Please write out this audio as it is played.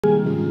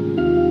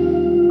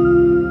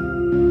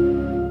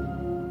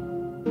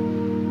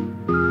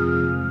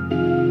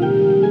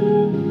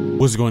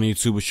What's going on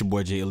YouTube? It's your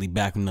boy Jay Illy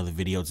back with another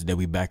video. Today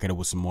we back at it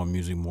with some more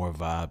music, more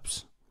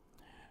vibes,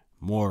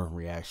 more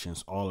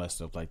reactions, all that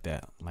stuff like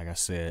that. Like I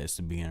said, it's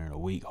the beginning of the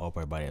week. Hope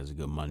everybody has a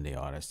good Monday,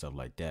 all that stuff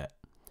like that.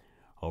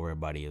 Hope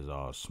everybody is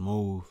all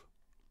smooth.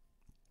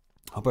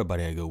 Hope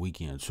everybody had a good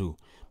weekend too.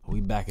 But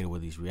we back at it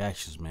with these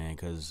reactions, man,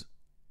 because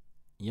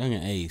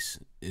Yungeen Ace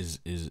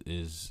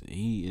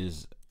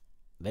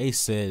they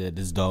said that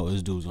this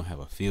dude's gonna have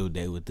a field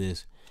day with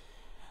this.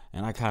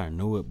 And I kind of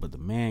knew it, but the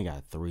man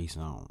got 3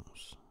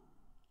 songs.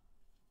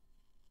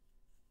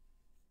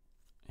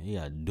 He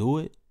gotta do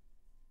it.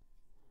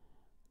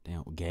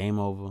 Damn, game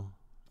over.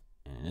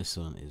 And this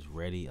one is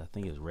ready. I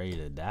think it's Ready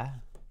to Die.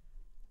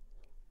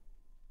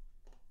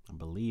 I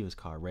believe it's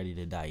called Ready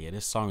to Die. Yeah,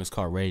 this song is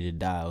called Ready to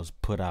Die. It was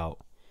put out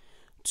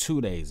 2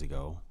 days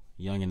ago.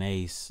 Yungeen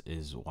Ace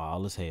is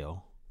wild as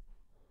hell.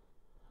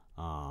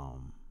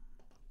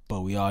 But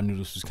we all knew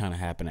this was kind of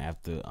happening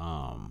after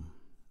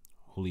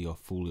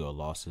Julio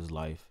lost his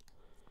life.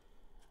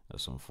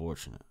 That's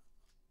unfortunate.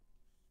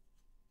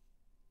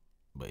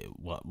 But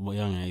what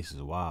Yungeen Ace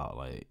is wild.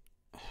 Like,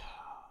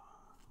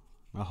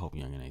 I hope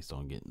Yungeen Ace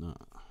don't get none.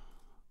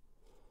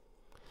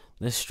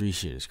 This street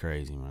shit is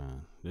crazy,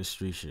 man. This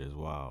street shit is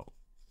wild.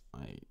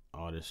 Like,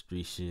 all this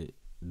street shit,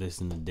 this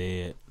and the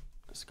dead,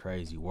 it's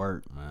crazy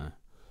work, man.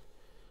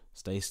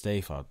 Stay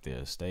safe out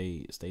there.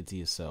 Stay to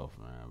yourself,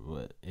 man.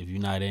 But if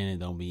you're not in it,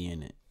 don't be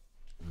in it.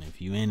 And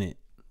if you in it,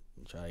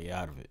 try to get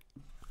out of it.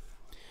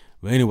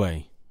 But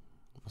anyway,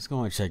 let's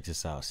go and check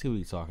this out. See what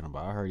he's talking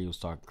about. I heard he was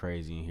talking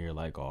crazy in here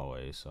like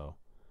always. So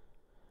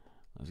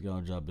let's go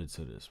and jump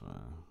into this,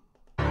 man.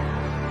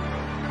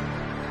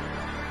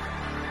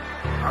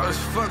 All this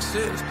fuck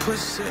shit, this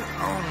push shit,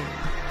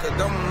 cause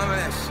don't none of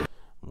that shit.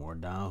 More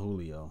down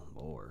Julio,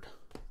 Lord.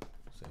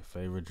 Say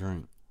favorite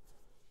drink.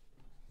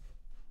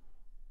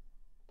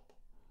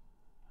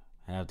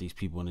 Half these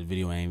people in this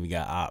video ain't even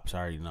got ops. I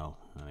already know.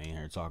 I ain't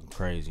here talking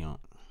crazy on.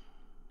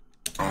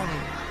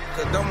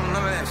 Cause don't none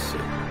of that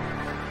shit.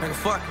 Nigga,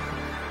 fuck it.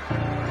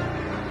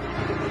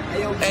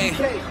 Hey.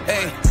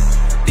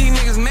 These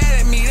niggas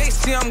mad at me, they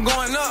see I'm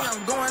going up.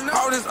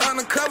 All this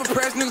undercover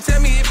press, nigga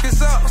tell me if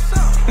it's up.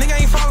 Nigga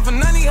ain't falling for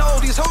none of these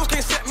hoes. These hoes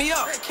can't set me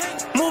up.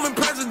 Moving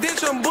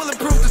presidential and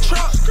bulletproof the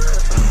truck.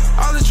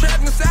 All the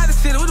traffic inside the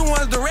city, we the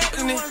ones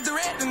directing it.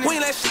 We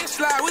ain't let shit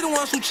slide, we the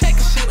ones who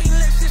checking shit.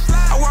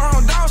 I walk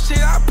around dog shit,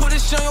 I put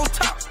this shit on your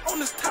top.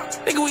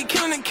 Nigga, we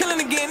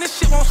killing again, this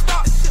shit won't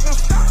stop.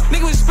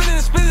 Nigga, we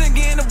spinning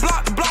again, the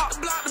block.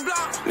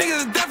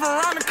 Niggas is deaf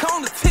around the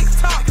corner,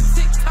 TikTok.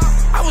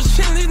 I was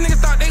chilling, these niggas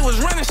thought they was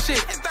running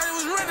shit.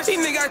 These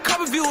niggas got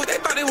cover views, they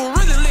thought they were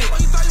really lit.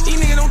 These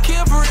niggas don't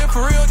kill for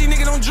real. These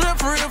niggas don't drip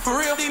for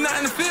real. These not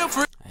in the field for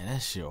real. Hey, that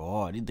shit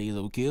hard. These niggas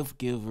don't kill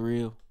for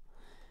real.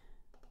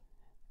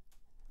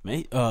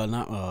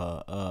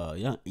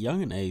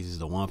 Yungeen Ace is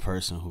the one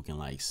person who can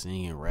like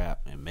sing and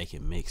rap and make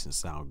it mix and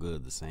sound good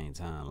at the same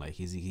time. Like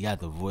he got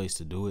the voice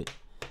to do it,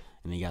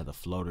 and he got the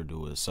flow to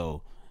do it.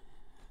 So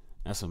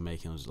that's what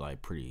makes him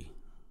like pretty.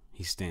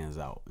 He stands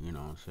out. You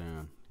know what I'm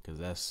saying? Because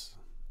that's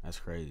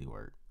crazy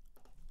work.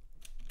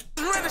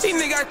 These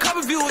niggas got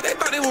cover views, they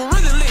thought they were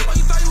really lit.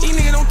 These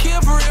niggas don't kill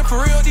for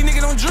real. These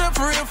niggas don't drip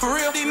for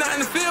real. These not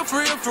in the field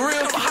for real.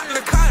 Don't hop in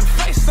the car and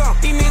face some.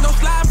 These niggas don't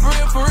slide for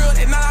real.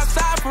 They not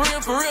outside for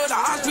real. The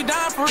odds be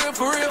dying for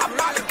real. I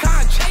bought the car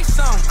and chase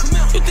some.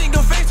 You think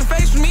go face to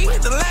face with me?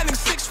 The lad nigga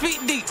 6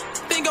 feet deep.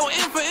 Think go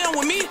in for M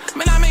with me?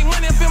 Man, I make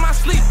money up in my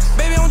sleep.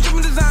 Baby, I'm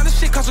dripping design, this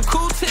shit cost a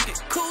cool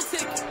ticket.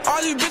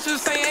 All you bitches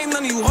say ain't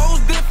none of you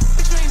hoes different.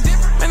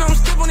 Man, I'm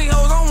stiff on these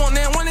hoes, I don't want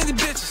that one of these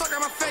bitches. Fuck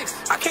out my face.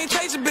 I can't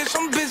chase a bitch,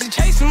 I'm busy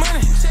chasing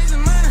money.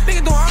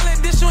 Nigga doing all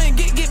that this, you ain't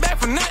get back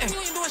for nothing.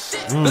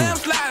 Lamb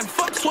sliding,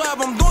 fuck 12,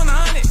 I'm doing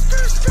 100.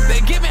 They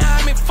get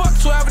behind me, fuck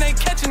 12, and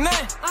ain't catching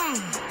nothing.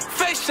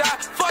 Face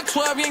shot, fuck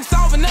 12, you ain't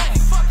solving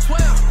nothing.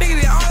 Nigga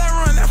did all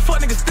that run, that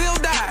fuck nigga still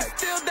died.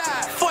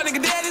 Fuck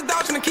nigga dead, his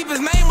dog trying to keep his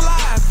name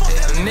alive.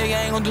 Nigga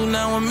ain't gonna do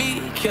nothing with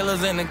me.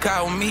 Killers in the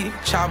car with me,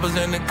 choppers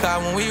in the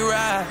car when we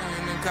ride.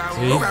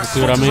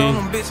 See what I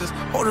mean? Bitches,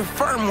 hold it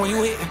firm when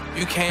you hit.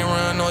 You can't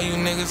run or you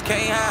niggas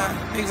can't hide.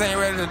 Niggas ain't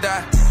ready to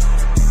die.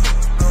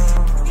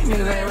 You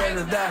niggas ain't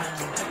ready to die.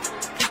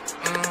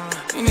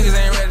 You niggas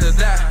ain't ready to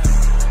die.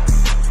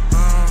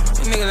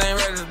 You niggas ain't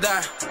ready to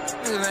die.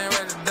 Niggas ain't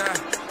ready to die.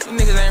 You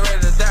niggas ain't ready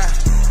to die.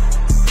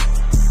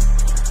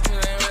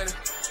 Niggas ain't ready.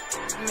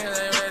 Niggas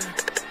ain't ready.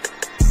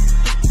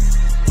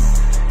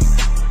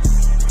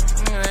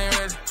 Niggas ain't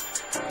ready.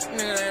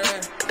 Niggas ain't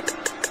ready.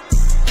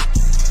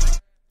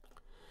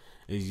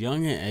 Is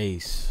Yungeen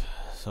Ace?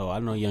 So I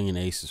know Yungeen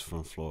Ace is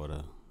from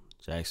Florida,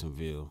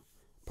 Jacksonville,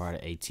 part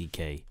of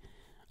ATK.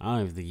 I don't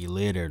even think he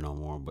live there no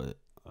more. But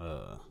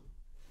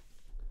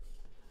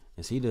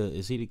is he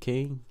the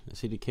king?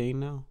 Is he the king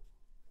now?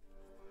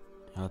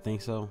 Y'all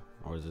think so,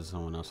 or is there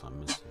someone else I'm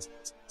missing?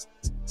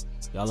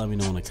 Y'all let me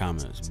know in the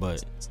comments.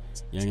 But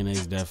Yungeen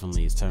Ace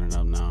definitely is turning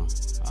up now.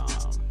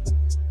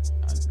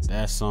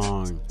 That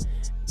song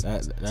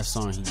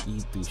he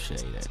threw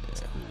shade at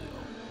that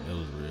Julio. It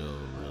was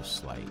real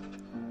slight.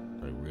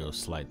 Like real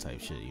slight type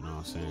shit, you know what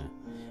I'm saying?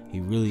 he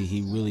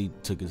really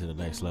took it to the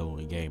next level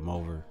in Game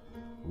Over.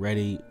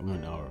 Ready, or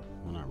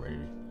well, not Ready.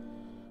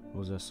 What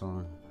was that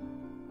song?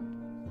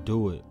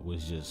 Do It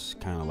was just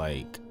kind of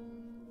like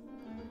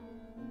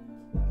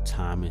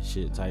time and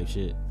shit type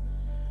shit.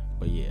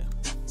 But yeah.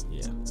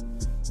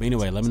 But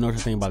anyway, let me know what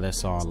you think about that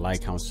song.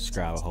 Like, comment,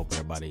 subscribe. I hope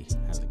everybody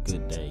has a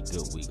good day,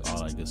 good week,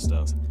 all that good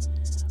stuff.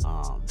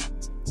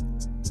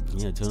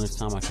 Yeah, until next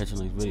time, I'll catch you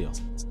in the next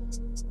video.